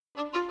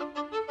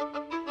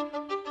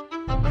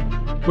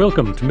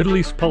Welcome to Middle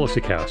East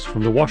PolicyCast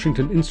from the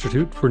Washington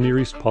Institute for Near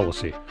East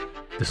Policy.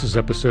 This is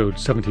episode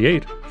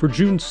 78 for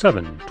June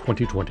 7,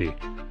 2020.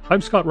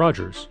 I'm Scott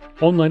Rogers,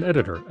 online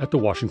editor at the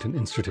Washington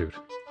Institute.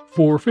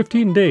 For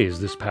 15 days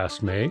this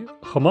past May,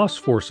 Hamas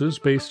forces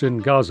based in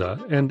Gaza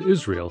and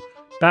Israel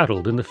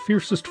battled in the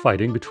fiercest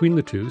fighting between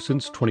the two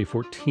since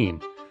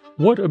 2014.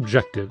 What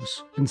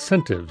objectives,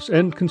 incentives,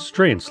 and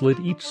constraints led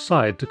each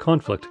side to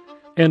conflict?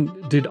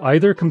 And did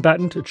either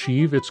combatant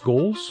achieve its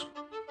goals?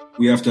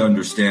 We have to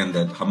understand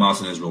that Hamas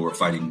and Israel were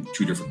fighting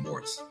two different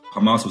wars.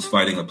 Hamas was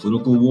fighting a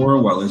political war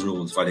while Israel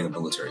was fighting a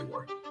military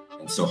war.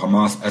 And so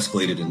Hamas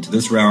escalated into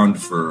this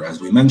round for,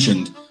 as we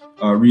mentioned,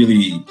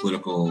 really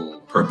political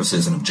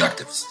purposes and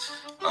objectives.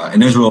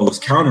 And Israel was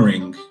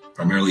countering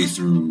primarily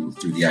through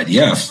the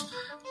IDF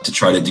to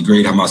try to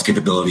degrade Hamas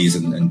capabilities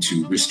and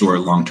to restore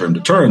long-term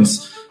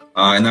deterrence.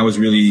 And that was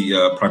really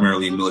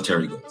primarily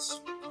military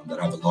goals that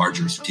have a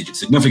larger strategic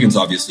significance,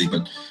 obviously,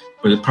 but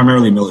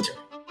primarily military.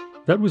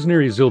 That was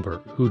Neri Zilber,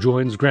 who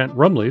joins Grant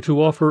Rumley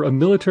to offer a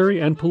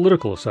military and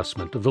political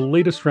assessment of the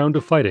latest round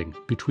of fighting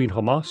between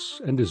Hamas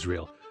and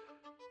Israel.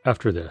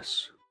 After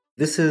this.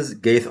 This is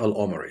Gaith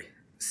Al-Omari,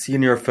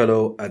 Senior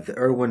Fellow at the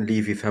Erwin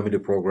Levy Family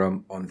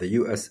Program on the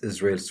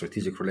U.S.-Israel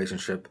Strategic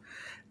Relationship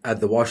at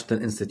the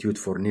Washington Institute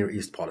for Near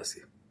East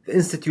Policy. The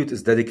Institute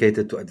is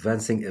dedicated to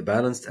advancing a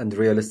balanced and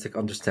realistic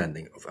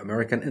understanding of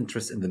American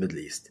interests in the Middle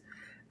East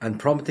and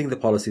promoting the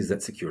policies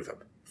that secure them.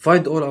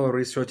 Find all our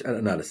research and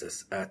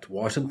analysis at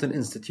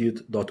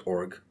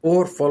washingtoninstitute.org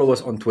or follow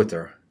us on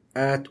Twitter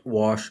at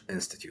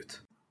WashInstitute.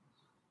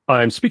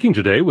 I'm speaking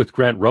today with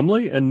Grant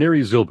Rumley and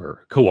Neri Zilber,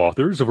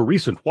 co-authors of a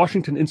recent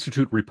Washington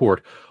Institute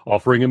report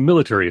offering a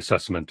military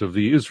assessment of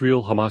the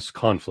Israel-Hamas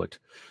conflict.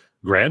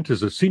 Grant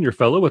is a senior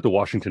fellow at the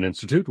Washington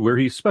Institute, where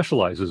he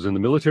specializes in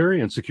the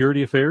military and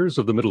security affairs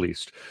of the Middle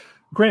East.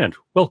 Grant,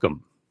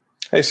 welcome.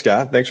 Hey,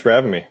 Scott. Thanks for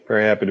having me.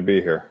 Very happy to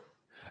be here.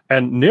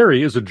 And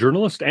Neri is a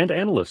journalist and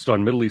analyst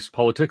on Middle East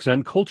politics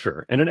and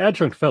culture and an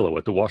adjunct fellow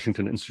at the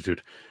Washington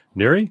Institute.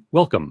 Neri,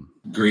 welcome.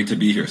 Great to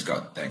be here,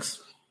 Scott.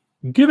 Thanks.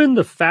 Given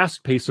the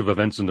fast pace of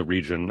events in the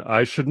region,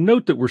 I should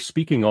note that we're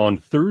speaking on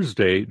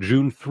Thursday,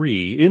 June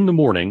 3, in the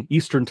morning,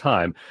 Eastern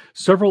Time,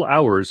 several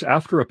hours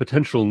after a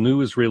potential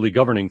new Israeli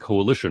governing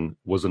coalition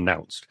was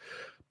announced.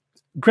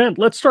 Grant,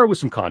 let's start with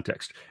some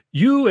context.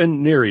 You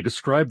and Neri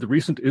described the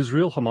recent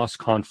Israel-Hamas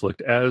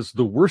conflict as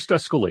the worst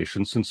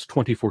escalation since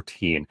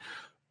 2014.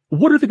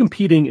 What are the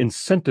competing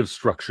incentive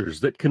structures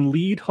that can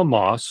lead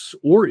Hamas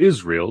or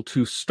Israel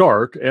to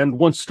start, and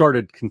once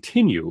started,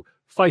 continue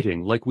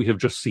fighting like we have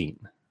just seen?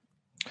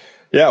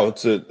 Yeah, well,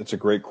 it's a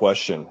great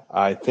question.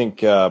 I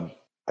think I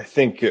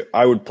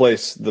would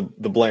place the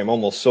blame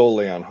almost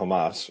solely on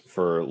Hamas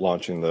for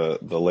launching the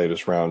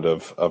latest round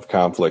of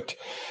conflict.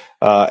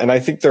 And I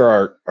think there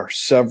are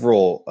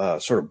several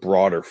sort of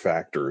broader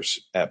factors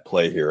at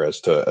play here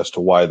as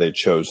to why they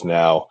chose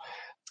now.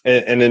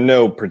 And in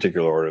no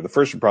particular order. The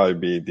first would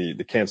probably be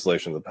the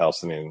cancellation of the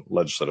Palestinian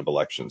legislative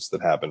elections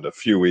that happened a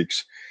few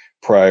weeks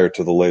prior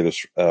to the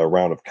latest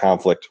round of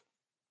conflict.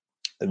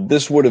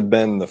 This would have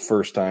been the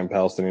first time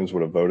Palestinians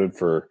would have voted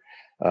for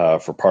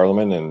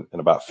parliament in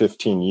about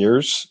 15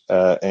 years.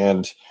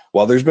 And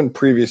while there's been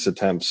previous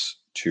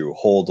attempts to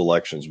hold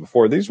elections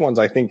before, these ones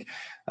I think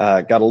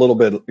got a little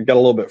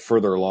bit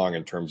further along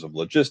in terms of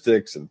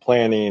logistics and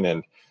planning,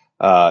 and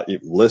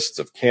lists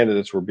of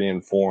candidates were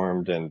being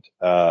formed. And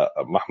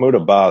Mahmoud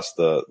Abbas,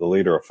 the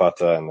leader of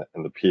Fatah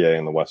and the PA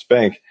in the West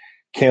Bank,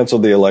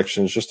 canceled the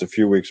elections just a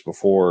few weeks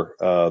before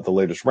the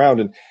latest round,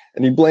 and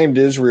he blamed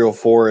Israel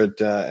for it.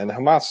 And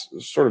Hamas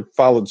sort of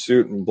followed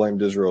suit and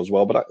blamed Israel as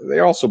well, but they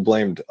also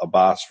blamed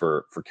Abbas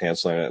for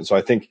canceling it. And so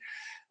I think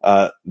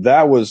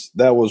that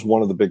was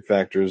one of the big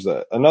factors.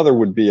 Another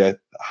would be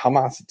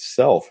Hamas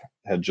itself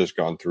had just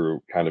gone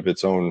through kind of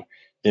its own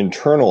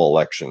internal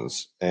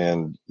elections,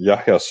 and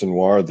Yahya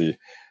Sinwar,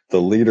 the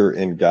leader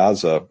in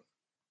Gaza,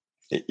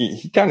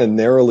 he kind of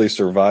narrowly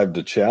survived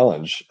a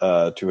challenge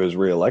to his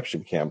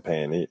re-election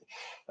campaign.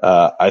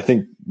 I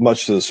think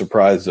much to the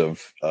surprise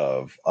of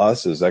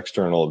us as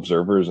external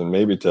observers, and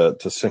maybe to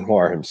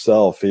Sinwar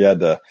himself, he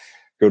had to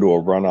go to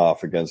a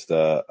runoff against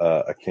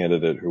a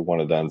candidate who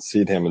wanted to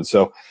unseat him. And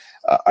so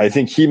I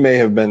think he may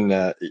have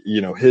been,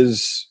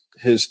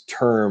 his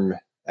term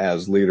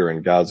as leader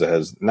in Gaza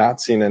has not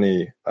seen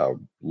any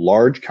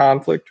large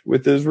conflict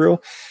with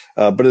Israel,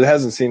 but it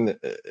hasn't seen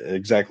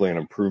exactly an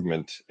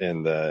improvement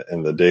in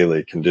the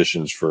daily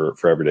conditions for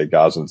everyday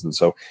Gazans. And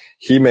so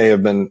he may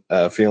have been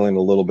feeling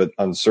a little bit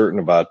uncertain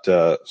about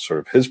sort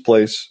of his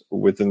place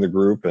within the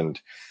group. And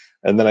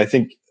then I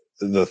think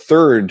the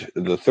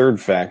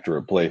third factor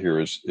at play here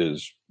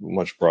is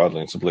much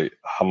broadly and simply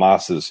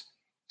Hamas's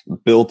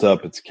built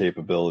up its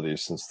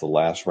capabilities since the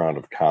last round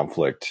of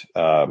conflict.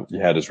 You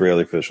had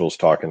Israeli officials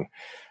talking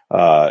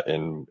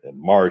in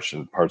March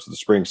and parts of the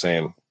spring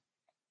saying,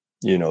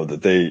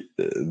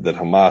 that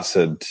Hamas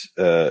had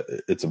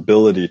its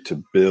ability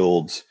to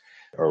build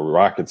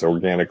rockets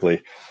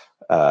organically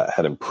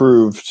had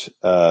improved,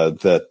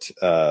 that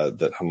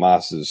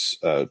Hamas's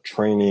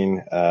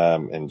training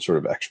and sort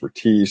of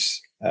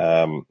expertise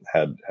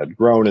had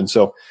grown. And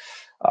so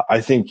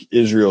I think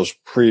Israel's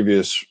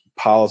previous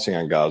policy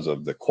on Gaza,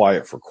 the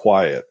quiet for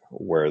quiet,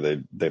 where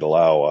they'd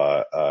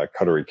allow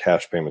Qatari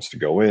cash payments to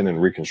go in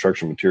and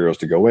reconstruction materials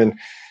to go in,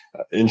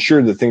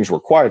 ensured that things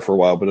were quiet for a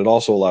while, but it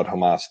also allowed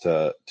Hamas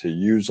to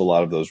use a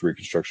lot of those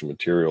reconstruction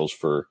materials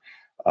for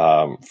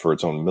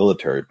its own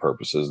military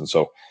purposes. And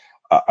so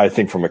I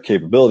think from a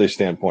capability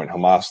standpoint,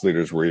 Hamas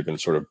leaders were even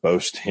sort of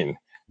boasting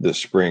this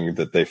spring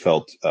that they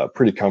felt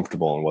pretty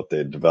comfortable in what they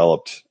had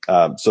developed.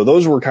 So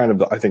those were kind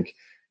of, I think,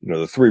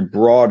 the three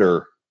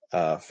broader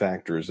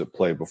factors at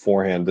play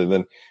beforehand. And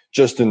then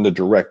just in the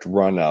direct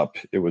run up,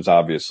 it was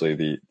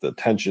obviously the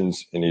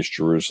tensions in East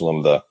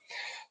Jerusalem, the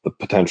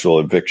potential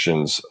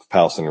evictions of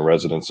Palestinian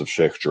residents of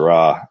Sheikh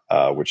Jarrah,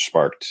 which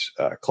sparked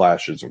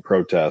clashes and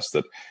protests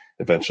that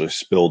eventually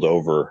spilled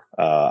over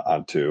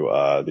onto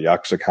the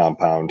Aqsa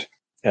compound.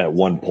 At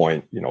one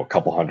point, a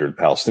couple hundred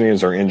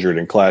Palestinians are injured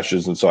in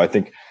clashes. And so I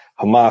think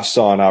Hamas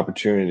saw an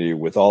opportunity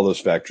with all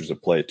those factors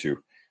at play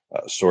to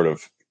sort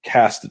of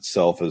cast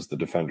itself as the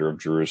defender of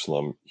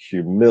Jerusalem,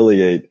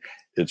 humiliate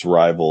its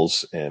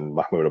rivals in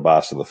Mahmoud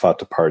Abbas and the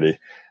Fatah party,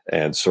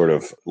 and sort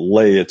of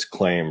lay its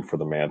claim for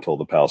the mantle of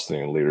the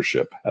Palestinian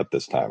leadership at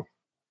this time.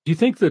 Do you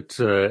think that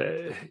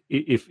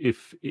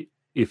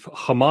if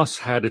Hamas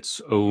had its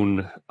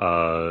own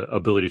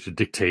ability to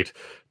dictate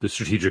the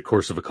strategic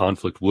course of a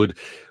conflict, would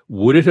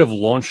it have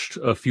launched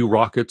a few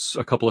rockets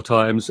a couple of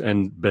times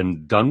and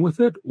been done with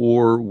it,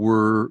 or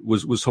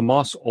was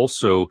Hamas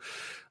also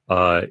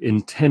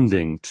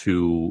intending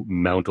to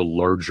mount a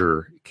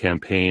larger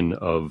campaign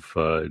of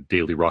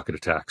daily rocket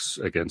attacks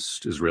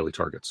against Israeli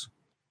targets?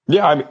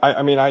 Yeah,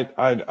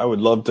 I would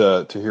love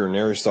to hear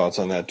Neri's thoughts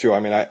on that too.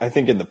 I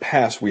think in the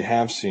past we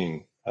have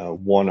seen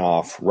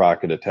one-off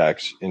rocket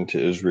attacks into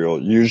Israel,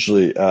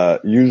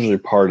 usually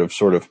part of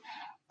sort of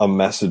a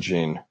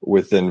messaging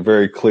within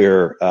very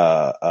clear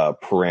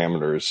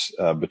parameters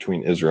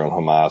between Israel and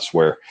Hamas,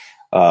 where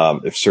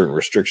if certain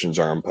restrictions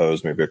are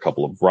imposed, maybe a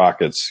couple of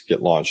rockets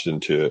get launched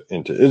into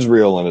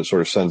Israel, and it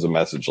sort of sends a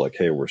message like,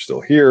 "Hey, we're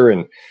still here,"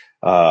 and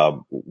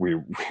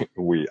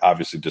we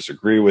obviously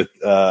disagree with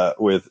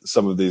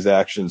some of these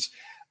actions.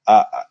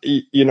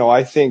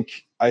 I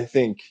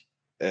think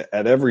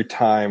at every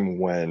time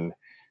when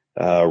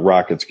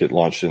rockets get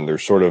launched in,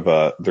 there's sort of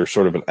an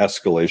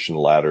escalation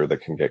ladder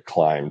that can get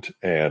climbed,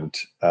 and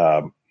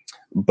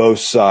both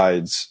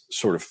sides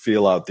sort of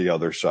feel out the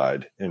other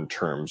side in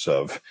terms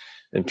of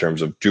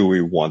do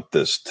we want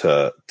this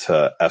to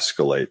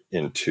escalate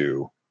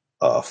into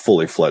a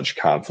fully fledged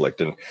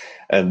conflict,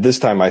 and this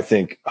time I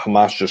think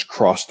Hamas just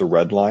crossed the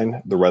red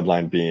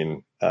line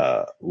being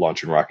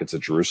launching rockets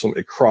at Jerusalem.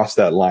 It crossed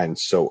that line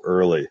so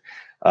early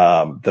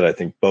that I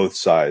think both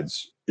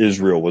sides,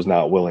 Israel was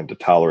not willing to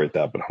tolerate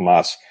that, but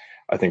Hamas,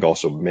 I think,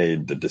 also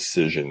made the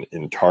decision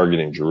in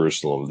targeting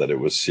Jerusalem that it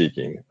was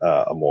seeking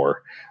a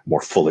more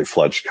fully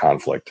fledged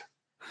conflict.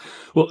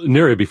 Well,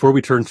 Neri, before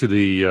we turn to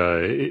the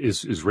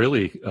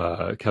Israeli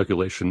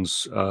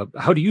calculations,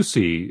 how do you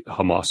see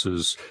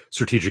Hamas's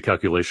strategic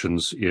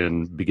calculations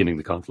in beginning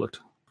the conflict?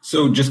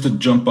 So just to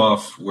jump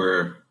off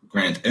where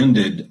Grant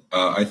ended,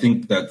 I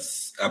think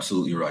that's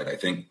absolutely right. I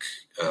think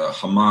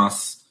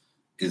Hamas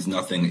is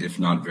nothing if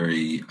not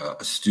very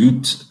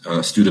astute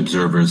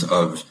observers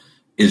of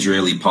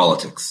Israeli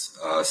politics.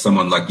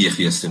 Someone like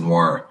Yahya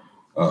Sinwar,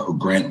 who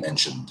Grant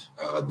mentioned,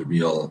 the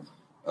real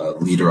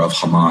leader of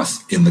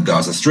Hamas in the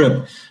Gaza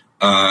Strip.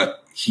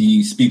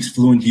 He speaks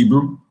fluent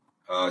Hebrew.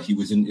 He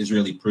was in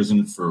Israeli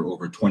prison for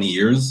over 20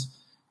 years.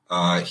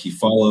 He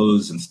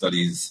follows and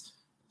studies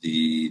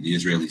the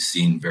Israeli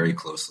scene very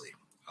closely.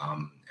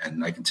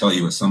 And I can tell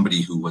you, as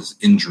somebody who was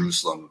in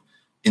Jerusalem,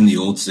 in the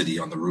Old City,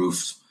 on the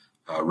roof,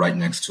 right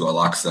next to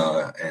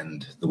Al-Aqsa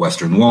and the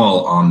Western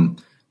Wall, on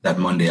that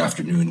Monday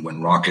afternoon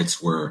when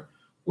rockets were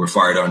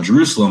fired on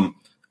Jerusalem,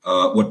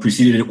 what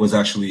preceded it was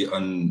actually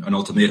an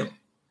ultimatum.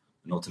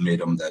 An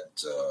ultimatum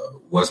that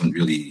wasn't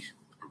really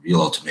a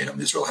real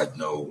ultimatum. Israel had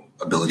no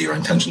ability or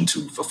intention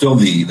to fulfill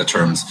the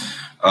terms.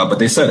 But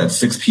they said at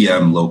 6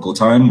 p.m. local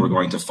time, we're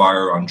going to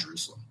fire on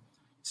Jerusalem.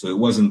 So it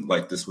wasn't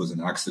like this was an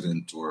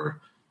accident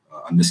or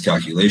a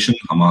miscalculation.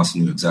 Hamas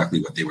knew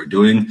exactly what they were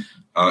doing,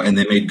 and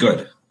they made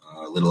good.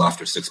 A little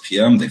after 6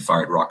 p.m., they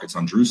fired rockets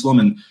on Jerusalem,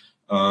 and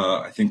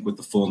I think with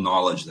the full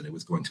knowledge that it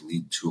was going to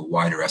lead to a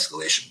wider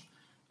escalation.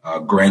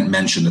 Grant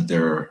mentioned that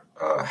there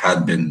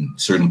had been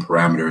certain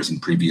parameters in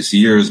previous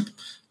years,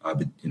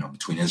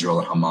 between Israel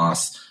and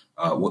Hamas,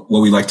 what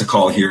we like to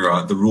call here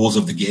the rules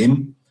of the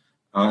game,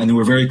 and they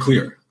were very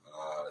clear.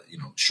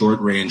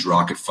 Short-range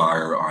rocket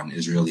fire on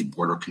Israeli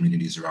border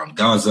communities around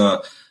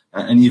Gaza,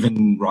 and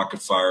even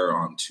rocket fire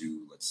onto,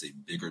 let's say,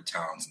 bigger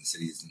towns and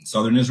cities in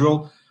southern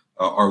Israel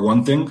are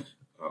one thing,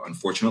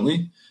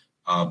 unfortunately,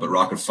 but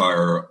rocket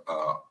fire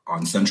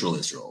on central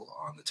Israel,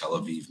 on the Tel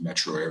Aviv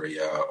metro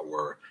area,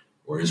 or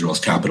Israel's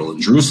capital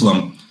in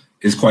Jerusalem,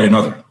 is quite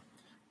another.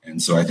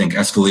 And so I think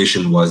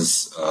escalation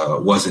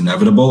was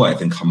inevitable. I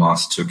think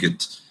Hamas took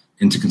it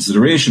into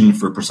consideration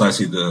for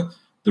precisely the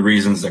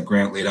reasons that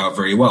Grant laid out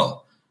very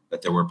well,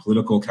 that there were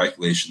political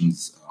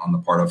calculations on the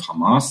part of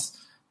Hamas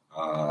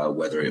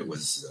whether it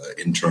was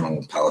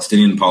internal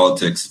Palestinian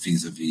politics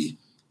vis-a-vis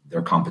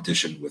their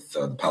competition with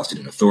the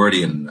Palestinian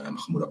Authority and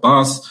Mahmoud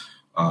Abbas,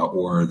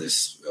 or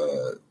this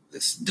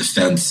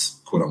defense,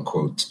 quote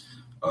unquote,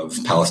 of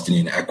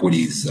Palestinian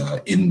equities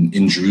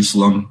in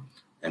Jerusalem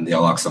and the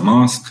Al-Aqsa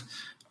Mosque.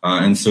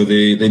 And so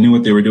they knew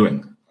what they were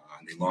doing.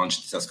 They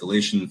launched this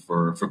escalation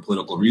for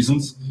political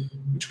reasons,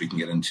 which we can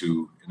get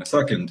into in a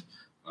second.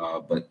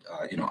 But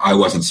I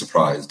wasn't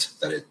surprised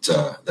that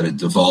it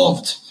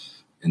devolved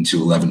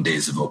into 11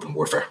 days of open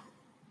warfare.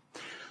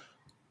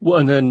 Well,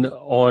 and then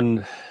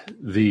on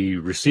the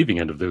receiving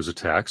end of those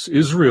attacks,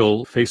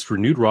 Israel faced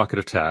renewed rocket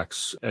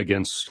attacks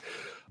against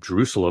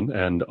Jerusalem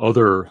and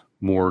other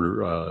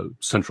more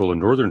central and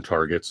northern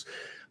targets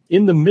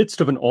in the midst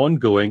of an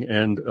ongoing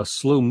and a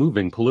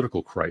slow-moving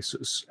political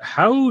crisis.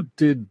 How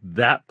did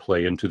that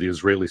play into the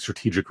Israeli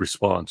strategic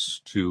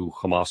response to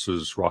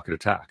Hamas's rocket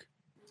attack?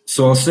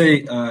 So I'll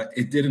say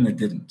it did and it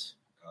didn't,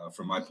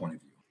 from my point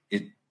of view.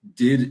 It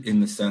did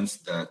in the sense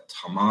that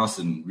Hamas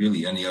and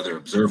really any other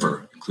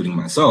observer, including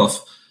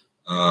myself,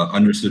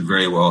 understood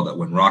very well that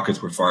when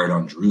rockets were fired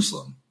on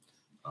Jerusalem,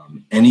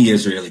 any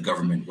Israeli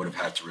government would have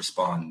had to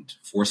respond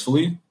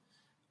forcefully.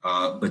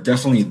 But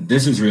definitely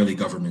this Israeli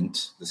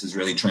government, this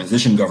Israeli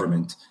transition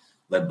government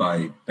led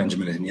by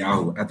Benjamin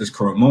Netanyahu at this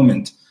current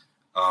moment,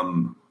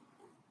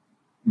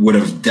 would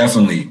have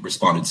definitely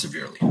responded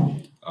severely.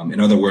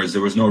 In other words,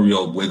 there was no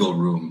real wiggle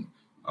room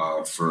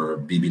for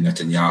Bibi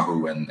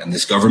Netanyahu and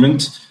this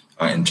government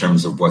in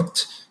terms of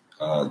what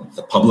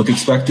the public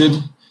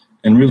expected,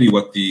 and really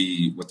what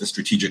the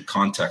strategic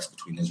context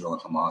between Israel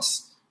and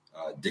Hamas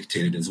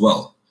dictated as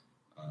well.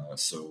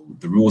 So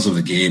the rules of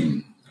the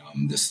game,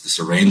 this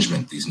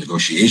arrangement, these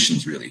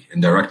negotiations, really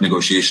indirect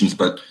negotiations,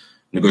 but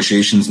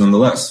negotiations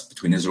nonetheless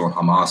between Israel and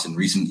Hamas in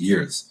recent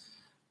years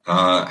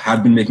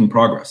had been making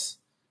progress.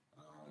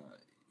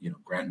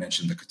 Grant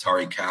mentioned the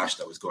Qatari cash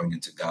that was going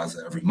into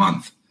Gaza every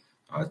month,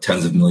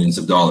 tens of millions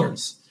of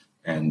dollars,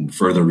 and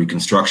further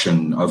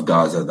reconstruction of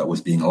Gaza that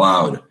was being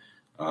allowed,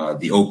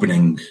 the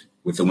opening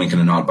with a wink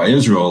and a nod by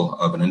Israel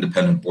of an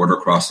independent border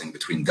crossing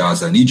between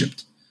Gaza and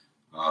Egypt,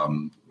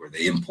 where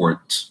they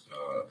import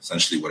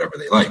essentially whatever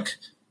they like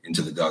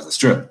into the Gaza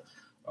Strip.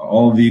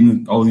 All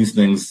these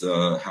things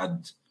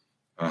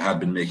had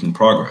been making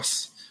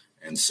progress,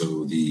 and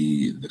so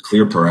the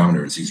clear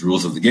parameters, these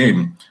rules of the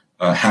game,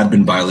 had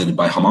been violated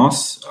by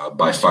Hamas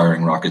by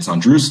firing rockets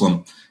on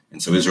Jerusalem.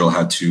 And so Israel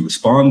had to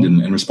respond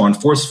and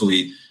respond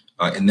forcefully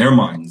in their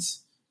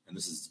minds. And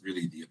this is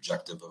really the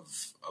objective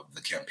of the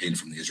campaign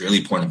from the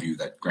Israeli point of view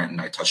that Grant and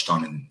I touched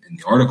on in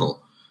the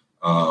article,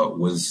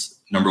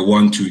 was number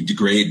one, to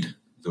degrade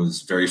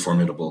those very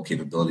formidable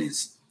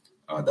capabilities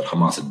that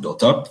Hamas had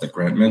built up, that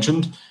Grant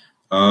mentioned,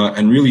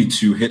 and really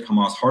to hit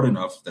Hamas hard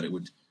enough that it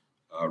would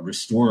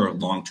restore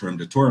long-term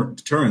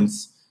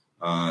deterrence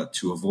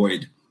to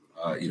avoid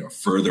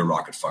further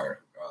rocket fire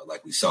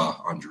like we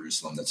saw on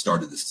Jerusalem that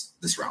started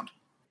this round.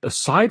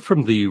 Aside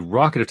from the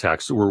rocket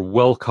attacks that were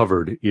well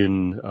covered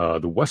in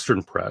the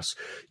Western press,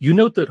 you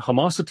note that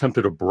Hamas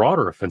attempted a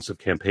broader offensive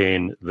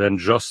campaign than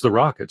just the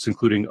rockets,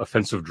 including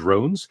offensive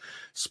drones,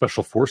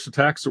 special force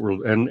attacks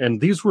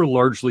and these were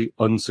largely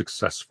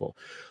unsuccessful.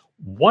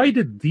 Why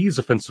did these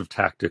offensive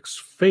tactics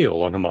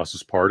fail on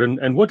Hamas's part,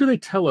 and what do they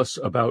tell us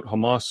about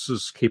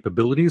Hamas's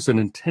capabilities and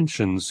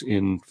intentions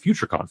in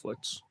future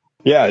conflicts?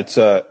 Yeah, it's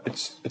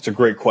a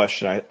great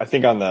question. I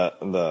think on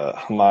the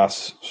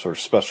Hamas sort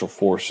of special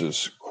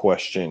forces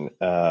question,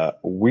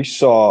 we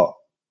saw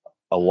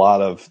a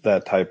lot of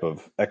that type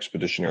of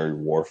expeditionary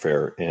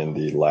warfare in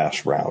the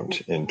last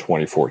round in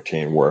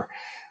 2014, where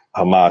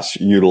Hamas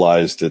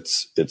utilized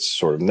its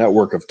sort of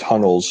network of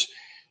tunnels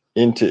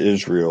into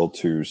Israel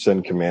to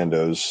send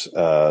commandos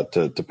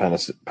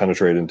to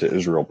penetrate into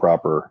Israel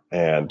proper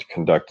and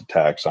conduct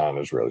attacks on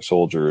Israeli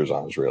soldiers,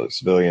 on Israeli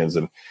civilians,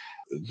 and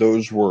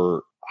those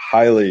were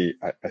highly,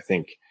 I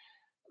think,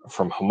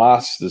 from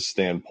Hamas's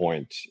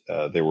standpoint,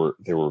 they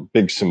were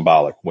big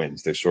symbolic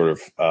wins. They sort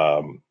of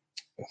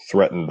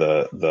threatened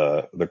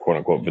the quote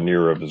unquote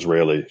veneer of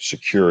Israeli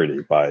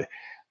security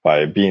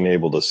by being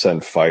able to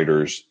send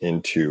fighters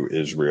into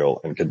Israel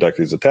and conduct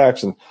these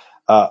attacks. And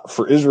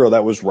for Israel,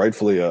 that was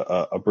rightfully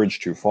a bridge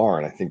too far.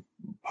 And I think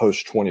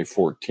post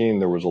 2014,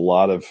 there was a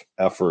lot of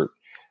effort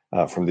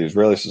from the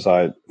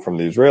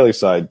Israeli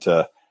side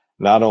to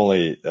not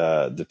only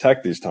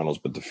detect these tunnels,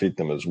 but defeat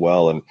them as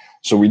well. And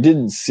so we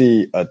didn't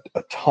see a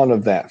ton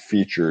of that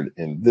featured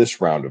in this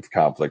round of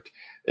conflict,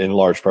 in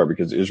large part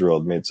because Israel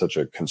had made such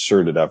a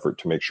concerted effort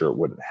to make sure it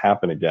wouldn't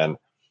happen again.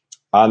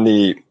 On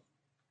the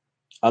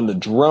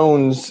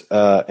drones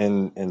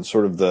and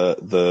sort of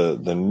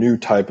the new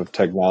type of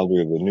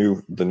technology,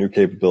 the new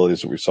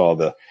capabilities that we saw,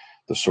 the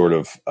sort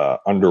of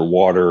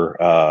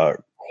underwater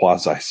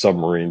quasi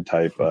submarine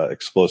type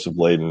explosive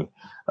laden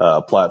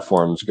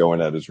platforms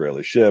going at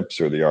Israeli ships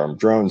or the armed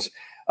drones.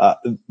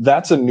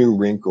 That's a new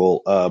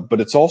wrinkle, but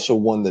it's also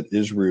one that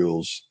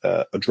Israel's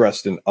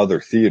addressed in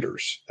other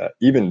theaters.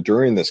 Even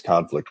during this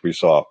conflict, we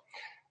saw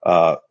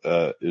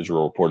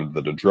Israel reported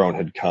that a drone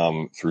had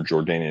come through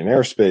Jordanian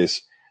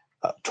airspace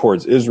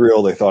towards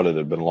Israel. They thought it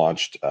had been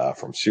launched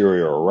from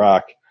Syria or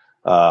Iraq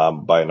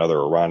by another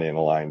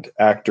Iranian-aligned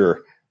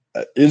actor.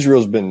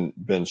 Israel's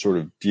been sort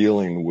of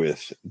dealing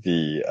with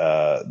the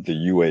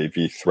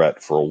UAV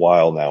threat for a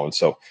while now, and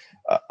so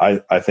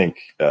I think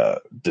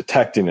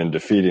detecting and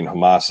defeating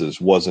Hamas's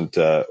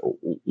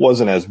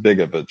wasn't as big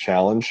of a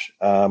challenge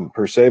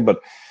per se.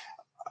 But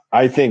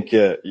I think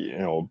a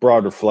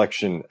broad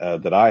reflection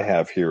that I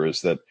have here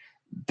is that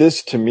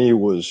this to me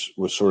was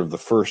sort of the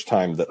first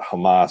time that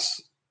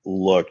Hamas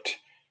looked,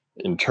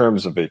 in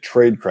terms of a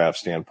tradecraft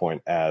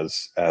standpoint,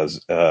 as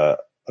a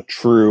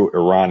true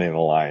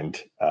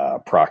Iranian-aligned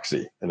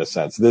proxy in a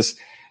sense. The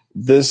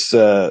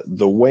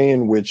way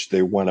in which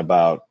they went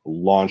about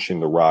launching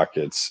the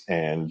rockets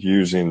and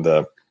using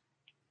the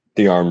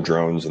armed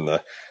drones and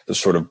the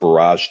sort of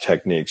barrage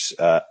techniques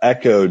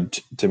echoed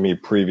to me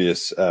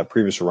previous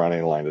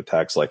Iranian-aligned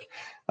attacks, like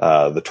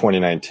the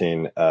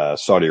 2019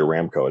 Saudi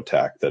Aramco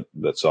attack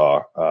that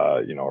saw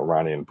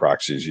Iranian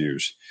proxies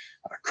use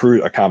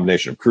a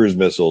combination of cruise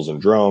missiles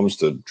and drones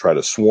to try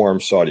to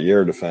swarm Saudi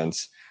air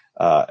defense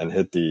and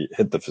hit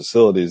the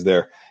facilities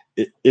there.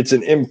 It's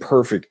an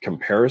imperfect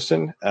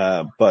comparison,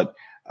 but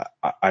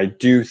I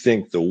do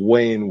think the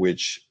way in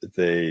which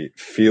they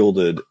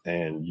fielded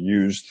and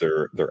used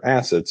their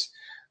assets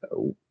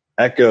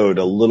echoed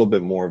a little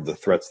bit more of the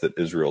threats that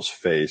Israel's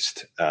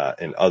faced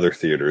in other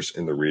theaters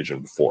in the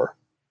region before.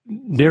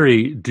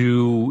 Neri,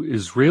 do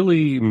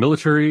Israeli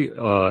military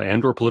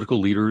and or political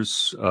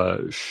leaders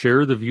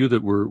share the view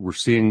that we're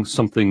seeing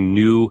something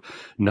new,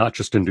 not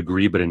just in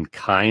degree, but in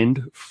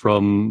kind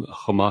from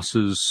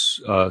Hamas's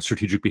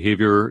strategic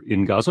behavior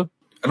in Gaza?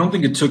 I don't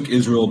think it took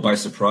Israel by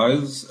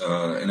surprise.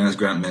 And as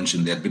Grant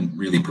mentioned, they had been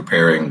really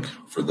preparing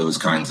for those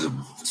kinds of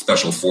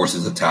special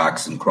forces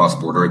attacks and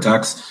cross-border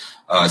attacks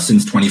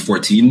since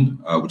 2014,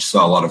 which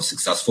saw a lot of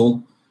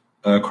successful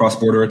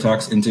cross-border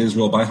attacks into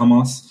Israel by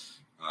Hamas.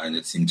 And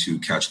it seemed to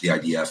catch the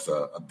IDF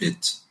a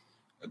bit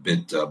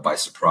by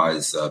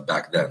surprise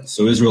back then.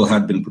 So Israel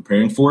had been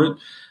preparing for it.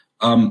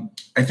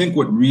 I think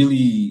what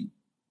really,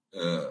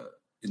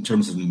 in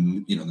terms of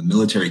the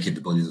military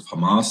capabilities of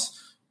Hamas,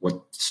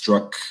 what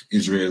struck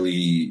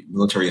Israeli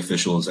military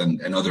officials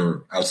and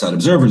other outside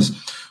observers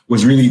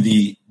was really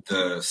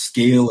the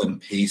scale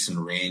and pace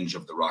and range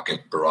of the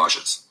rocket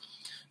barrages.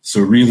 So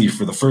really,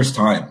 for the first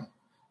time,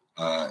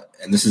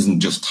 and this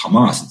isn't just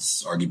Hamas,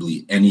 it's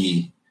arguably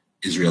any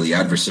Israeli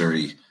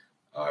adversary,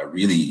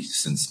 really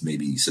since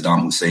maybe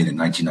Saddam Hussein in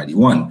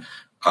 1991,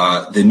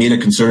 they made a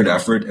concerted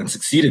effort and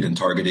succeeded in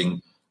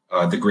targeting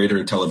the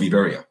greater Tel Aviv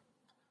area.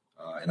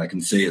 And I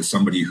can say, as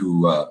somebody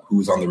who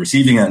was on the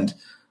receiving end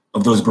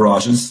of those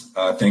barrages,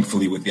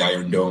 thankfully with the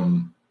Iron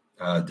Dome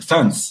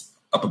defense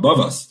up above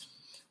us,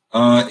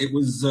 it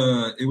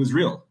was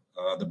real.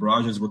 The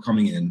barrages were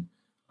coming in.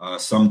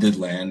 Some did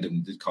land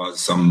and did cause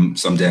some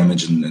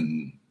damage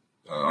and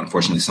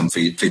unfortunately some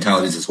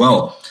fatalities as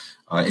well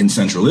in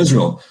central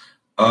Israel.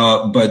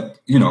 But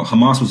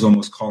Hamas was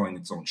almost calling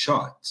its own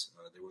shot.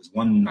 There was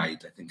one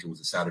night, I think it was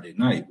a Saturday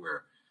night,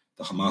 where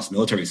the Hamas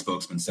military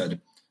spokesman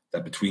said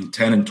that between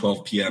 10 and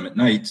 12 p.m. at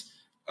night,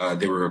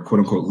 they were, quote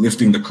unquote,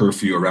 lifting the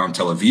curfew around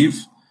Tel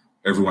Aviv.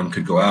 Everyone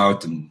could go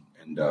out and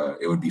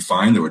it would be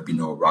fine. There would be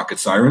no rocket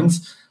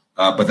sirens.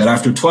 But that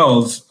after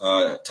 12,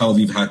 Tel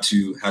Aviv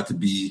had to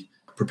be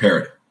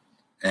prepared.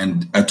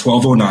 And at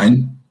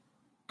 12:09,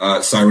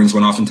 sirens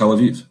went off in Tel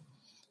Aviv.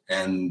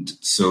 And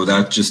so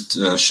that just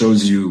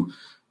shows you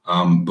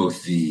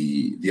both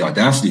the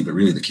audacity, but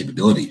really the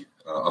capability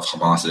of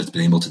Hamas that it's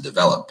been able to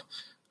develop.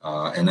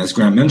 And as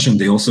Grant mentioned,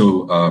 they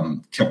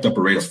also kept up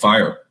a rate of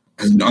fire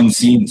has been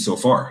unseen so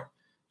far.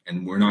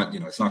 And we're not,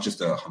 it's not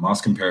just a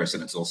Hamas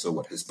comparison, it's also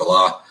what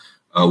Hezbollah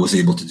was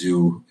able to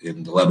do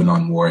in the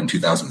Lebanon war in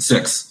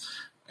 2006.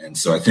 And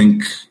so I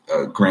think,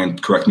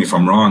 Grant, correct me if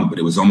I'm wrong, but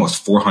it was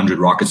almost 400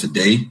 rockets a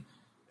day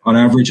on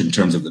average in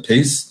terms of the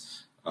pace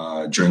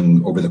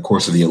over the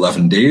course of the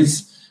 11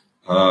 days.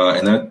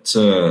 And that's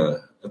a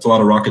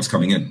lot of rockets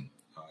coming in.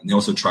 And they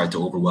also tried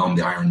to overwhelm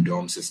the Iron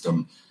Dome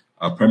system,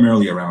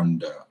 primarily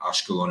around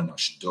Ashkelon and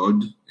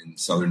Ashdod in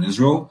southern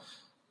Israel.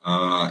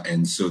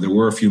 And so there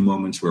were a few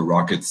moments where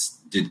rockets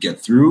did get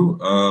through,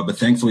 but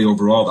thankfully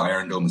overall the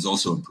Iron Dome has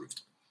also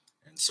improved.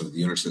 And so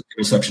the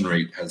interception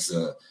rate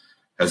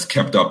has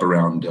kept up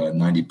around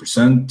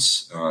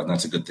 90%, and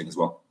that's a good thing as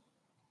well.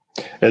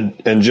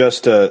 And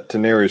just to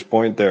Neri's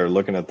point there,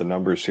 looking at the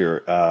numbers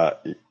here,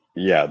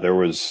 there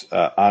was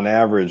on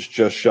average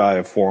just shy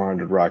of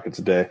 400 rockets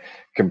a day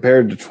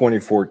compared to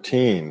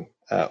 2014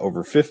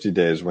 over 50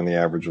 days when the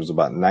average was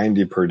about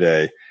 90 per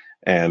day.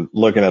 And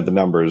looking at the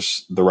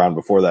numbers, the round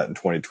before that in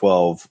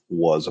 2012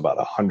 was about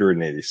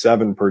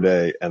 187 per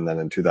day. And then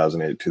in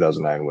 2008,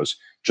 2009 was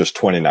just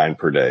 29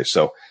 per day.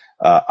 So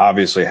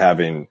obviously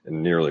having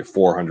nearly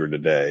 400 a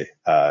day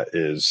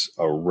is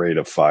a rate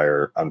of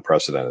fire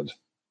unprecedented.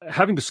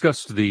 Having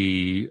discussed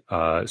the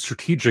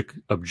strategic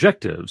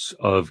objectives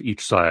of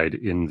each side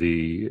in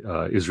the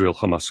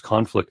Israel-Hamas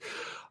conflict,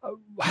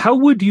 how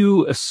would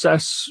you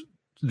assess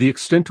the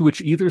extent to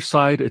which either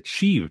side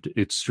achieved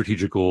its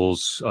strategic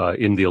goals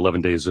in the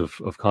 11 days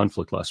of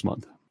conflict last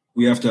month?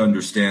 We have to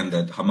understand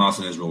that Hamas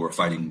and Israel were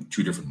fighting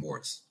two different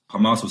wars.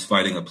 Hamas was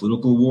fighting a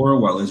political war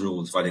while Israel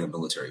was fighting a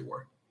military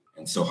war.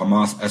 And so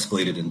Hamas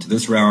escalated into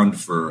this round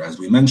for, as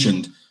we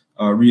mentioned,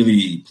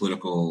 really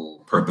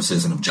political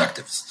purposes and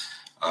objectives.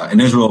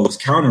 And Israel was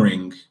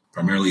countering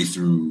primarily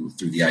through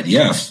the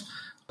IDF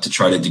to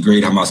try to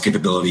degrade Hamas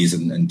capabilities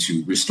and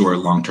to restore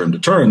long-term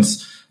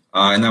deterrence.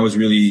 And that was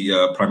really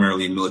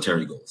primarily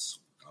military goals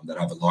that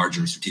have a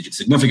larger strategic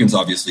significance,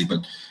 obviously,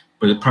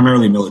 but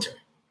primarily military.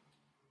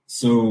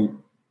 So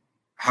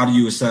how do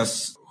you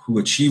assess who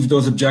achieved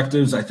those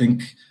objectives? I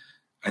think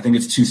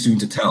it's too soon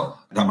to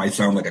tell. That might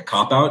sound like a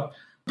cop-out,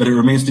 but it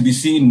remains to be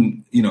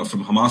seen,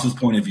 from Hamas's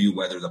point of view,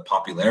 whether the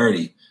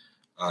popularity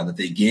that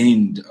they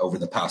gained over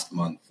the past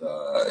month,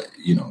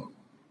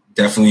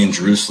 definitely in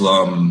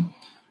Jerusalem,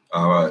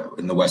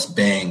 in the West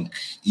Bank,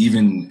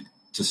 even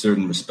to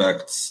certain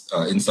respects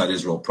inside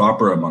Israel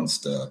proper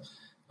amongst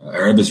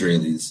Arab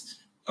Israelis,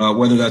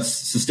 whether that's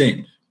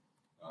sustained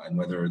and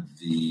whether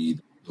the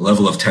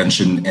level of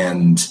tension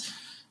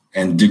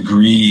and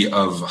degree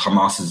of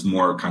Hamas's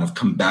more kind of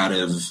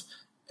combative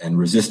and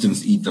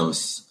resistance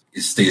ethos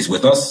stays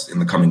with us in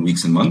the coming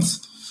weeks and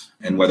months,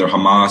 and whether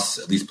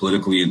Hamas, at least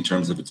politically in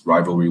terms of its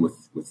rivalry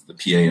with the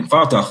PA and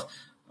Fatah,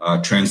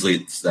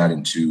 translates that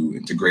into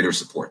greater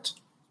support.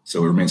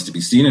 So it remains to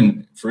be seen.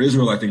 And for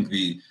Israel, I think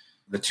the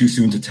too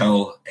soon to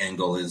tell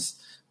angle is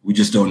we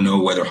just don't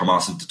know whether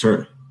Hamas is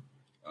deterred.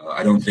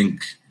 I don't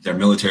think their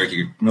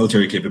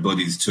military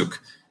capabilities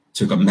took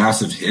a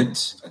massive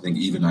hit. I think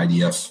even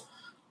IDF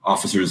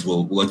officers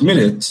will admit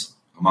it.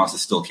 Hamas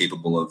is still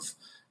capable of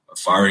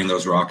firing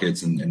those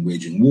rockets and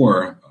waging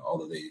war,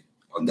 although they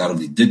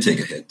undoubtedly did take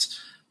a hit.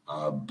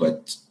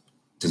 But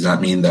does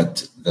that mean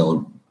that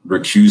they'll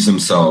recuse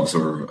themselves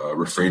or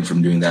refrain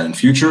from doing that in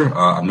future?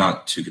 I'm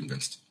not too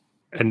convinced.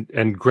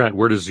 And Grant,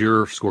 where does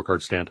your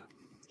scorecard stand?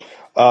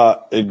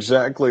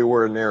 Exactly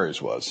where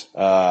Neri's was.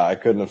 I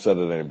couldn't have said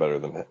it any better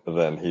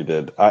than he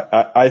did.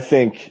 I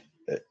think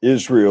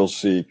Israel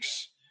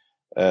seeks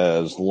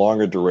as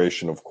long a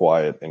duration of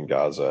quiet in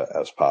Gaza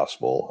as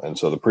possible. And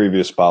so the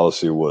previous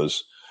policy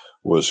was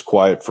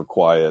quiet for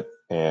quiet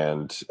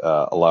and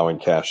allowing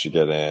cash to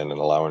get in and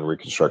allowing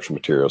reconstruction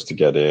materials to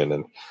get in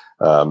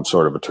and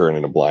sort of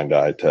turning a blind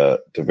eye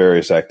to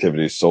various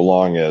activities so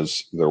long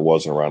as there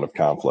wasn't a round of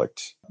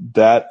conflict.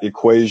 That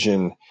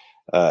equation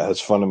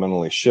has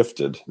fundamentally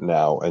shifted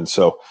now. And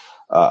so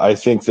I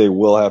think they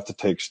will have to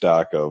take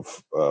stock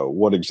of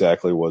what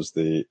exactly was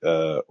the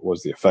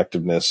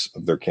effectiveness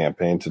of their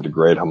campaign to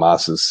degrade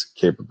Hamas's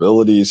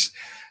capabilities,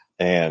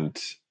 and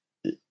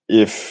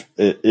if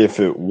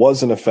it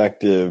wasn't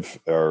effective,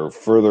 are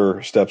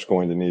further steps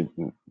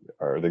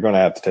are they going to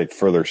have to take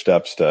further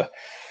steps to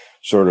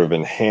sort of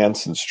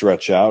enhance and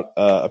stretch out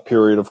a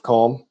period of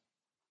calm?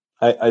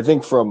 I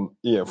think from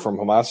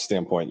Hamas'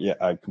 standpoint,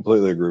 I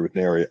completely agree with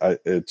Neri.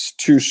 It's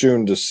too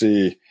soon to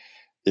see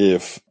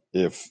if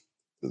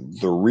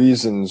the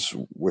reasons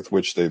with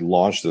which they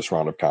launched this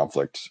round of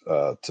conflict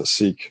to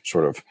seek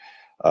sort of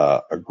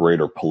a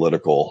greater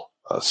political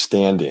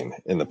standing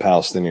in the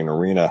Palestinian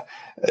arena,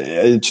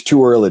 it's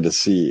too early to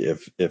see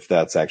if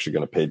that's actually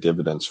going to pay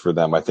dividends for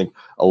them. I think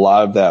a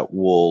lot of that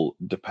will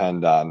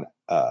depend on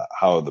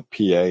how the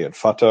PA and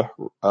Fatah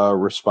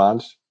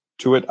respond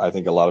to it. I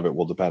think a lot of it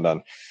will depend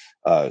on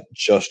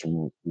just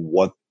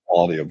what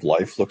quality of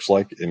life looks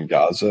like in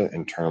Gaza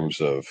in terms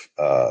of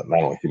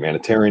not only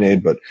humanitarian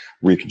aid, but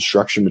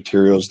reconstruction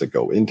materials that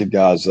go into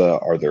Gaza.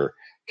 Are there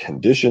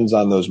conditions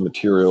on those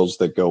materials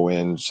that go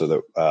in so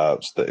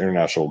that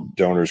international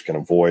donors can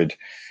avoid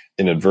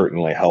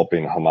inadvertently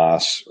helping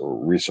Hamas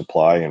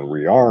resupply and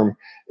rearm?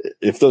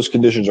 If those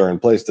conditions are in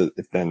place,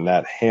 then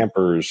that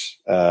hampers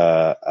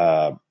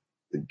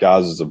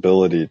Gaza's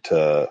ability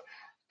to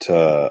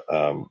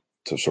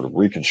sort of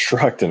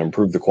reconstruct and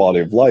improve the quality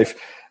of life.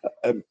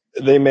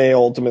 They may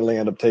ultimately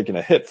end up taking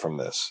a hit from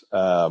this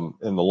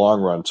in the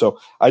long run. So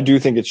I do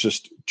think it's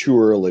just too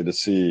early to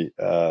see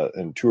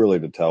and too early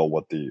to tell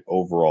what the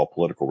overall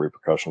political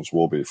repercussions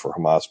will be for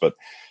Hamas. But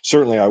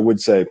certainly I would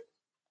say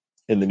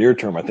in the near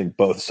term, I think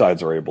both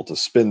sides are able to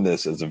spin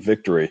this as a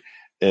victory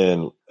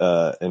in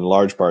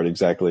large part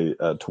exactly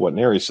to what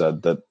Neri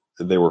said, that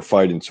they were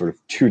fighting sort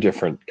of two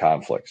different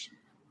conflicts.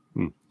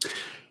 And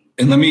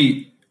let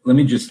me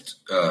just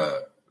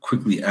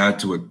quickly add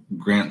to what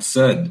Grant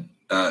said.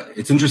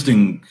 It's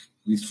interesting,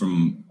 at least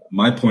from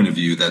my point of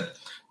view, that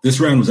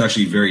this round was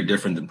actually very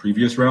different than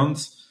previous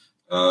rounds,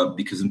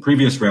 because in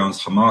previous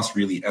rounds, Hamas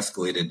really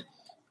escalated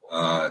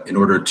in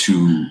order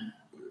to,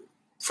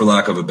 for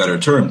lack of a better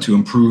term, to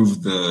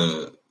improve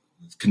the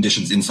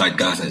conditions inside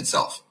Gaza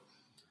itself.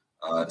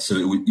 So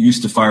it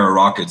used to fire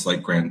rockets,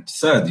 like Grant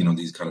said,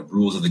 these kind of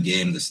rules of the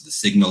game, the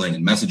signaling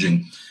and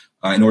messaging,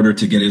 in order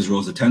to get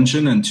Israel's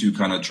attention and to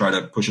kind of try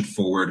to push it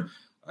forward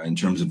in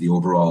terms of the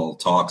overall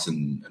talks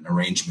and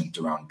arrangement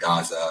around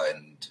Gaza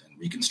and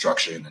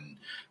reconstruction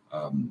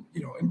and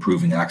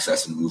improving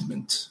access and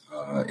movement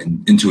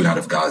into and out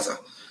of Gaza.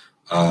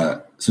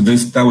 So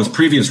that was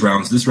previous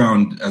rounds. This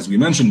round, as we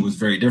mentioned, was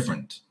very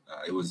different.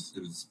 It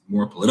was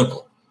more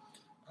political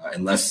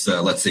and less,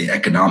 let's say,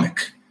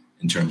 economic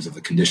in terms of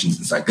the conditions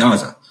inside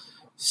Gaza.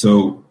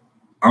 So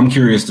I'm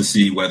curious to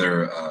see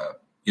whether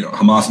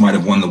Hamas might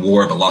have won the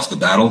war but lost the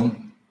battle,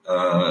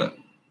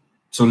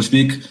 so to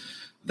speak.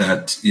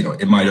 That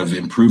it might have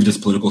improved its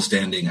political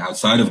standing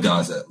outside of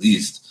Gaza at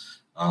least,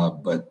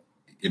 but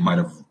it might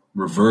have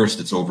reversed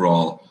its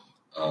overall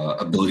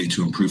ability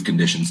to improve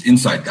conditions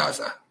inside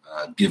Gaza,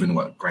 given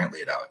what Grant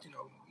laid out.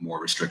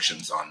 More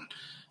restrictions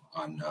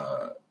on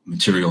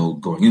material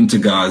going into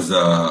Gaza,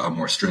 a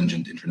more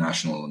stringent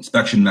international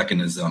inspection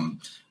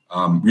mechanism,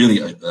 really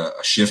a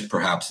shift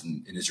perhaps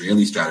in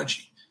Israeli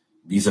strategy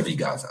vis-a-vis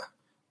Gaza,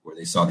 where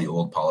they saw the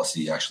old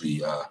policy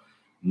actually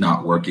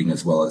not working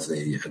as well as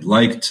they had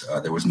liked.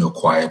 There was no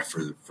quiet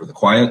for the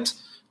quiet,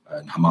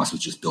 and Hamas was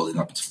just building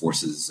up its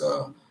forces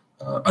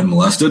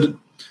unmolested.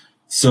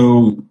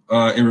 So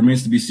it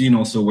remains to be seen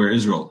also where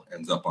Israel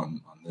ends up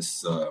on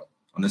this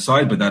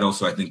side, but that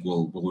also I think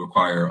will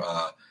require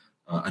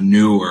a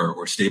new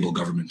or stable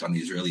government on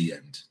the Israeli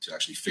end to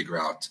actually figure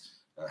out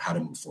how to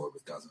move forward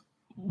with Gaza.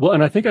 Well,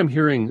 and I think I'm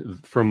hearing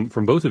from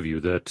both of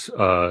you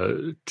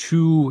that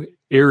two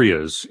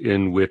areas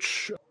in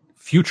which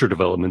future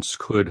developments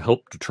could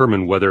help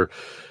determine whether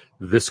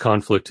this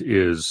conflict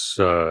is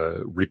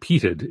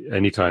repeated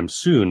anytime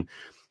soon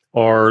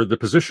are the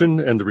position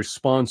and the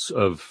response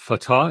of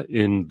Fatah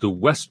in the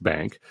West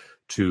Bank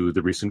to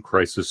the recent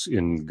crisis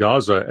in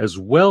Gaza, as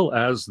well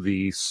as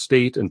the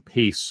state and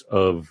pace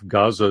of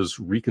Gaza's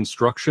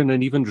reconstruction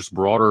and even just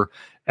broader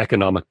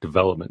economic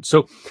development.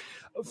 So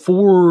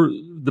for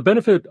the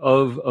benefit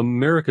of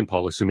American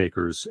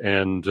policymakers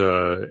and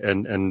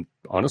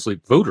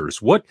honestly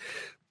voters, what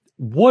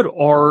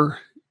are,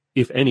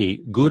 if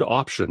any, good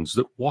options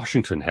that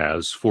Washington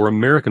has for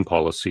American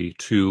policy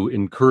to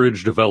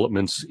encourage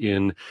developments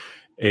in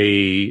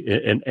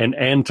an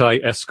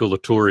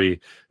anti-escalatory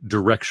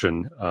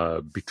direction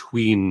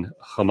between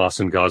Hamas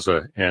and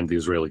Gaza and the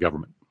Israeli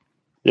government?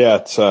 Yeah,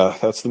 that's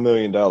the $1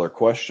 million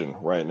question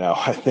right now.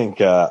 I think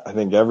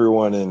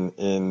everyone in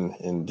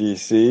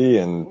DC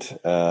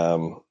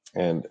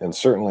and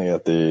certainly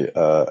at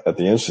the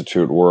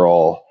Institute, we're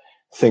all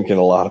thinking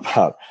a lot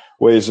about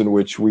ways in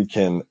which we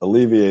can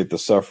alleviate the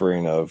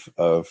suffering of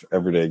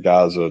everyday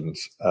Gazans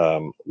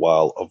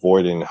while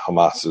avoiding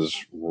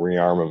Hamas's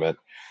rearmament.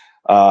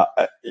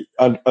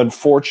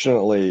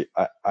 Unfortunately,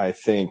 I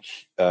think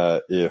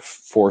if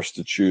forced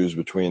to choose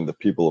between the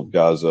people of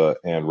Gaza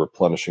and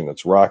replenishing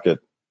its rocket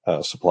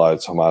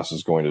supplies, Hamas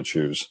is going to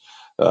choose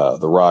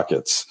the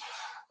rockets.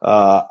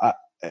 So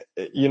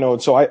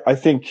I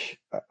think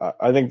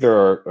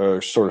there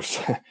are sort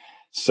of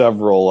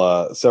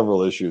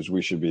several issues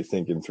we should be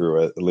thinking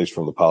through, at least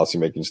from the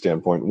policymaking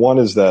standpoint. One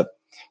is that,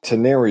 to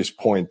Neri's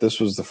point, this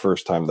was the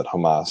first time that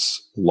Hamas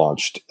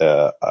launched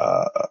a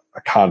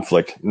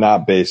conflict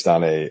not based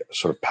on a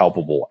sort of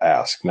palpable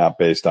ask, not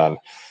based on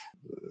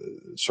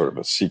sort of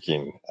a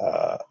seeking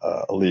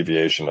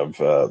alleviation of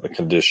the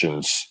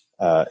conditions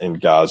in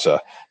Gaza.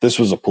 This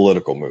was a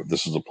political move.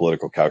 This was a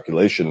political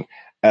calculation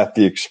at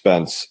the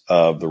expense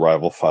of the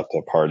rival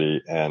Fatah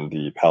party and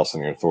the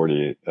Palestinian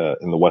Authority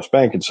in the West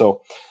Bank. And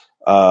so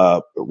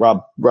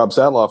Rob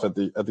Zadloff at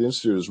the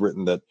Institute has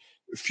written that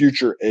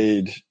future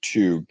aid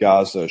to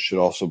Gaza should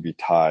also be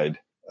tied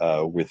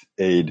with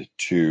aid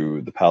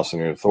to the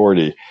Palestinian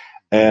Authority.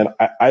 And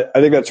I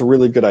think that's a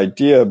really good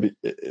idea.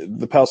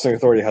 The Palestinian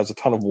Authority has a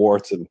ton of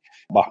warts, and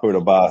Mahmoud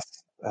Abbas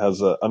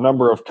has a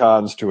number of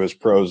cons to his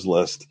pros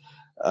list.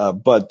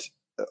 But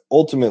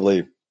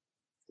ultimately,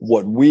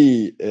 what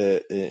we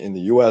in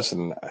the U.S.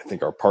 and I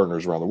think our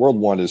partners around the world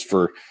want is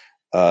for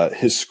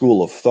his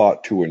school of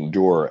thought to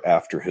endure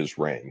after his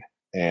reign.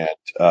 And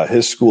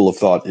his school of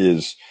thought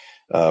is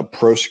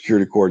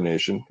pro-security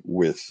coordination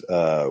with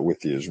the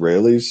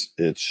Israelis.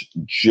 It's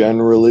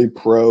generally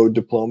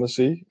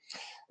pro-diplomacy,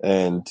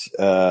 and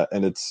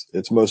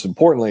it's most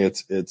importantly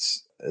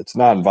it's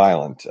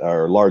nonviolent,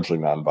 or largely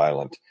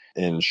nonviolent,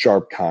 in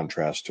sharp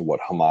contrast to what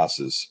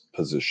Hamas's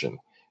position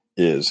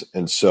is.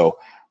 And so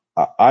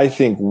I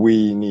think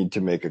we need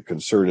to make a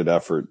concerted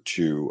effort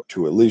to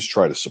at least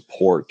try to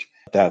support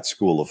that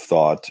school of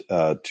thought,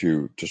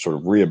 to sort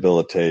of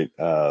rehabilitate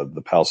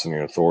the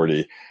Palestinian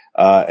Authority,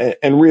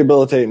 and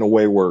rehabilitate in a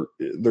way where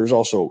there's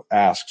also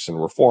asks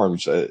and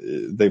reforms.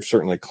 They've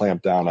certainly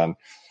clamped down on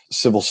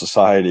civil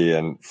society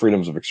and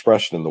freedoms of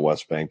expression in the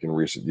West Bank in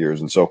recent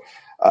years. And so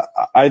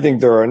I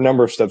think there are a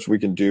number of steps we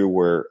can do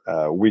where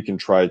we can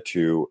try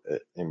to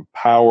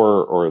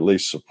empower or at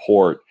least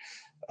support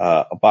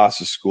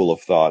Abbas's school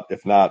of thought,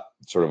 if not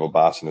sort of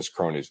Abbas and his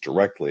cronies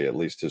directly, at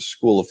least his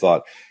school of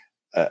thought,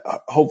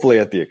 hopefully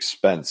at the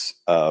expense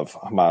of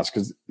Hamas.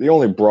 Because the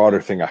only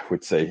broader thing I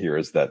would say here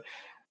is that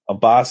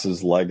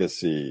Abbas's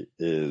legacy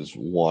is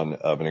one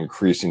of an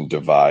increasing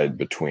divide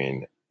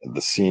between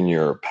the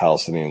senior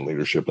Palestinian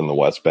leadership in the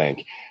West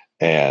Bank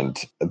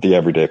and the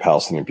everyday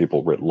Palestinian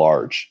people writ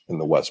large in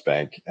the West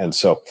Bank. And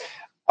so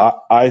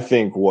I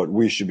think what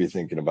we should be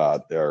thinking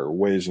about are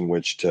ways in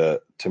which to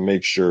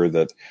make sure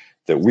that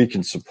that we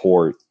can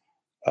support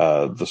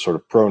the sort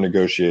of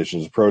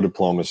pro-negotiations,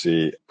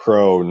 pro-diplomacy,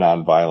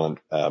 pro-nonviolent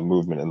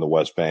movement in the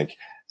West Bank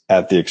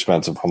at the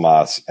expense of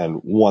Hamas, and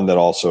one that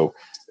also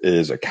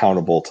is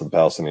accountable to the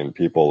Palestinian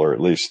people, or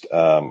at least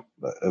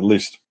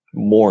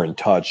more in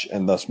touch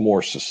and thus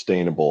more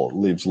sustainable. It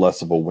leaves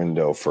less of a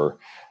window for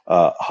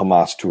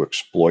Hamas to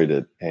exploit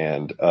it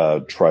and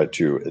try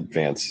to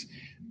advance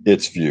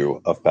its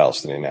view of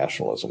Palestinian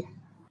nationalism.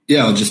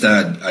 Yeah, I'll just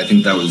add, I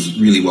think that was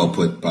really well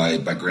put by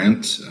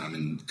Grant. I'm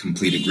in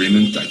complete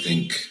agreement. I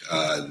think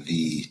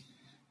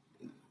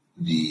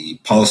the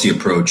policy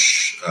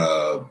approach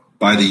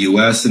by the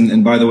U.S.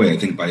 and by the way, I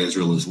think by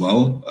Israel as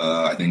well.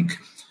 I think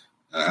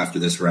after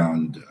this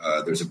round,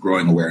 there's a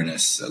growing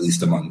awareness, at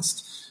least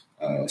amongst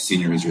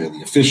senior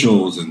Israeli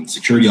officials and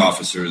security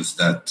officers,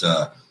 that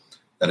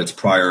its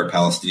prior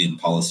Palestinian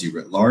policy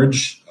writ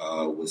large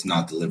was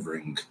not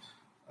delivering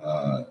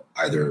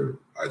either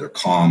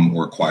calm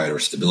or quiet or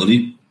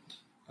stability,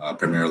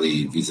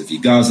 primarily vis-a-vis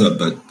Gaza,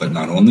 but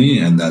not only,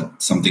 and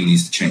that something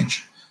needs to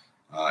change.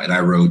 And I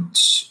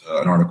wrote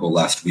an article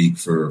last week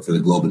for the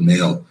Globe and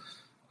Mail,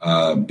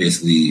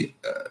 basically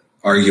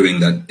arguing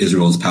that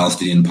Israel's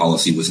Palestinian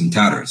policy was in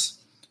tatters,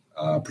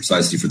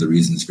 precisely for the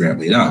reasons Grant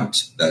laid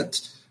out,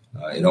 that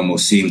it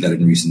almost seemed that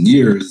in recent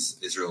years,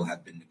 Israel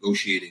had been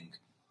negotiating,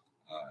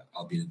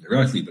 albeit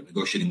indirectly, but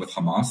negotiating with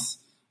Hamas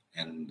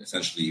and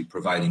essentially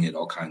providing it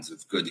all kinds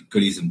of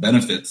goodies and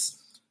benefits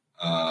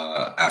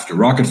after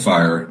rocket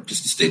fire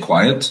just to stay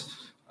quiet.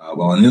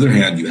 While on the other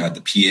hand, you had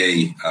the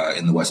PA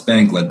in the West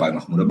Bank led by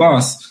Mahmoud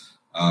Abbas,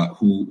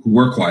 who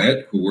were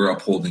quiet, who were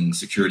upholding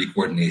security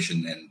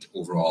coordination and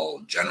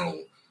overall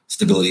general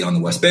stability on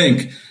the West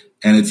Bank.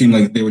 And it seemed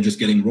like they were just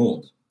getting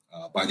rolled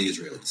by the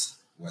Israelis,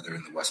 whether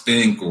in the West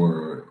Bank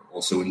or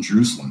also in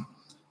Jerusalem,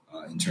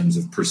 in terms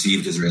of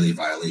perceived Israeli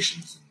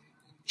violations in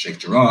Sheikh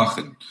Jarrah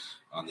and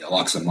on the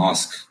Al-Aqsa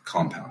Mosque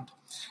compound.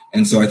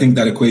 And so I think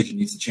that equation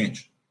needs to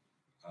change.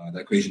 And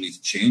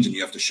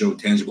you have to show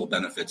tangible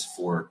benefits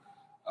for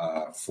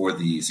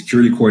the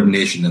security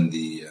coordination and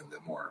the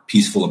more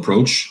peaceful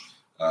approach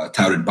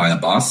touted by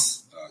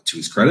Abbas, to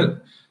his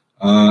credit.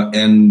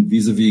 And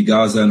vis-a-vis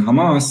Gaza and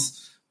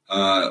Hamas,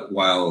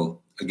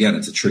 while again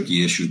it's a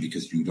tricky issue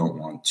because you don't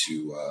want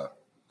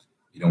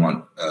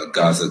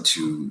Gaza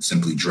to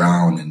simply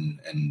drown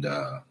and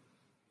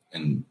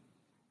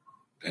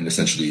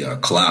essentially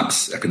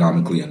collapse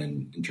economically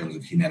and in terms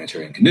of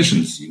humanitarian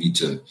conditions. You need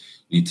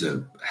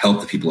to help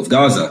the people of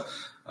Gaza.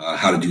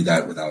 How to do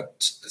that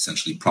without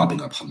essentially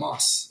propping up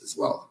Hamas as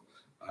well,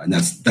 and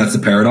that's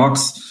the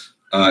paradox.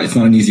 It's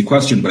not an easy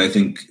question, but I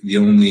think the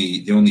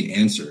only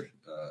answer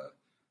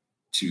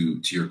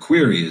to your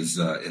query is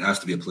it has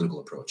to be a political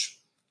approach.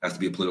 It has to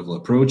be a political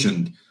approach,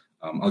 and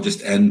I'll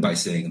just end by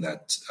saying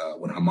that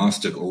when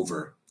Hamas took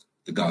over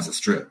the Gaza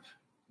Strip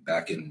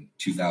back in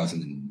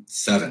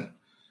 2007.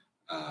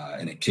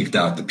 And it kicked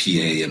out the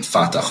PA and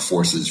Fatah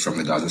forces from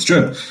the Gaza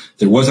Strip,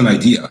 there was an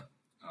idea,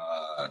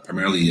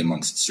 primarily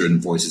amongst certain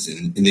voices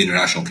in the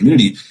international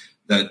community,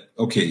 that,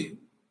 okay,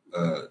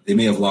 they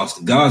may have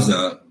lost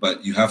Gaza,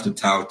 but you have to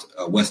tout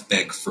a West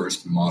Bank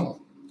first model.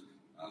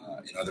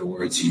 In other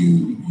words,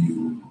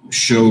 you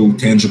show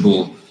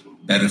tangible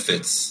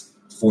benefits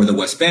for the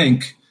West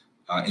Bank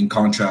in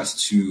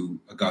contrast to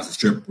a Gaza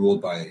Strip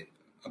ruled by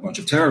a bunch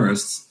of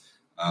terrorists,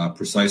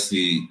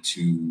 precisely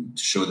to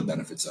show the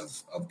benefits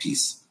of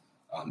peace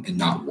and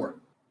not war.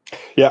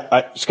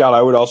 Yeah, Scott,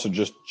 I would also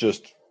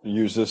just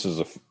use this as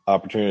an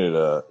opportunity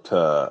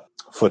to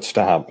foot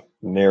stomp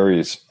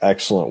Neri's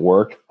excellent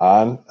work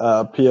on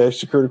PA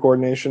security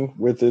coordination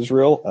with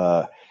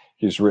Israel.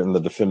 He's written the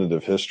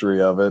definitive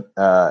history of it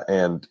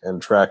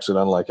and tracks it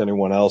unlike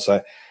anyone else.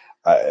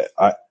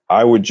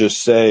 I would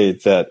just say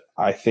that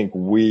I think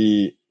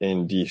we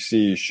in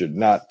DC should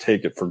not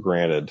take it for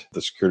granted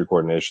the security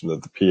coordination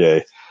that the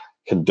PA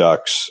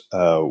conducts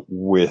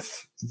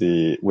with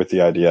the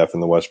IDF in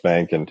the West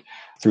Bank and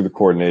through the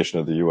coordination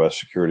of the U.S.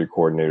 security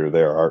coordinator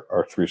there,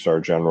 our 3-star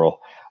general.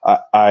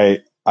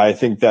 I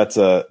think that's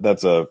a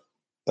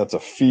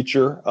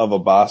feature of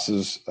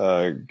Abbas's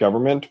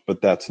government,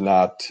 but that's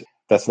not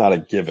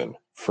a given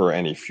for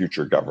any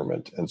future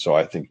government. And so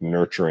I think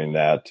nurturing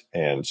that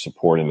and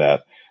supporting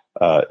that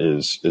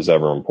is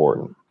ever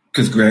important.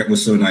 Because Grant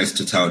was so nice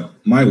to tout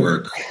my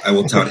work, I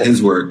will tout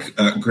his work.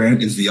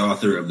 Grant is the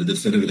author of the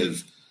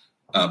definitive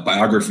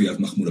biography of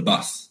Mahmoud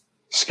Abbas.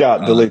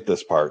 Scott, delete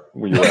this part.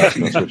 You were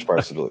asking us which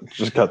parts to delete.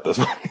 Just cut this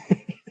one.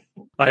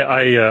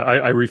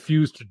 I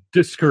refuse to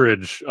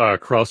discourage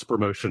cross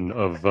promotion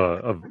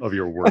of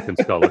your work and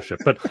scholarship,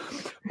 but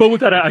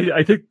with that,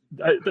 I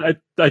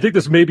think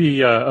this may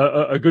be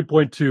a good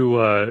point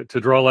to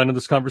draw a line in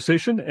this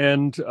conversation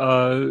and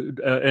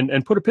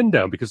put a pin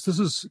down, because this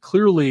is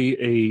clearly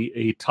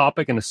a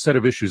topic and a set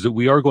of issues that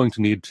we are going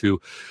to need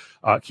to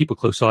keep a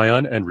close eye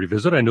on and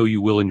revisit. I know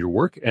you will in your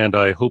work, and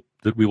I hope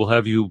that we will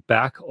have you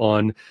back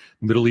on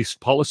Middle East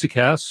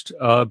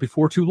PolicyCast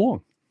before too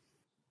long.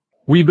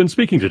 We've been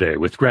speaking today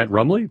with Grant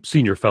Rumley,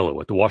 Senior Fellow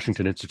at the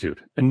Washington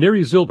Institute, and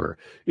Neri Zilber,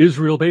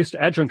 Israel-based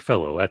Adjunct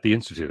Fellow at the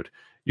Institute.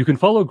 You can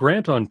follow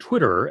Grant on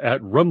Twitter at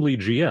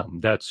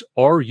RumleyGM. That's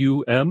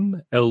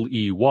RUMLEYGM.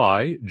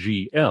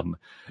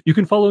 You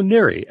can follow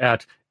Neri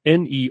at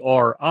NERIZILBER.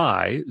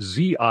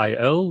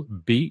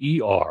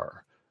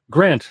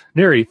 Grant,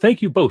 Neri,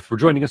 thank you both for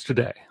joining us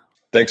today.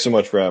 Thanks so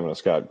much for having us,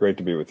 Scott. Great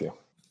to be with you.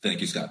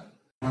 Thank you, Scott.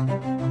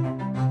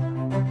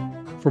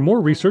 For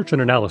more research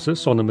and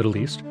analysis on the Middle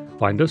East,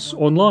 find us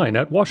online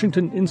at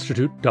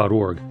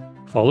washingtoninstitute.org.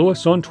 Follow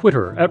us on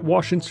Twitter at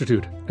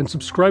WashInstitute, and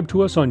subscribe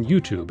to us on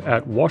YouTube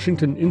at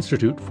Washington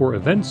Institute for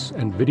events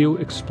and video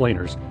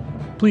explainers.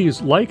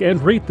 Please like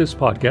and rate this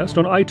podcast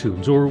on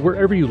iTunes or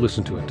wherever you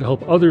listen to it to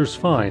help others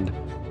find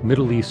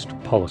Middle East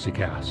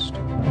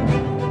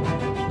PolicyCast.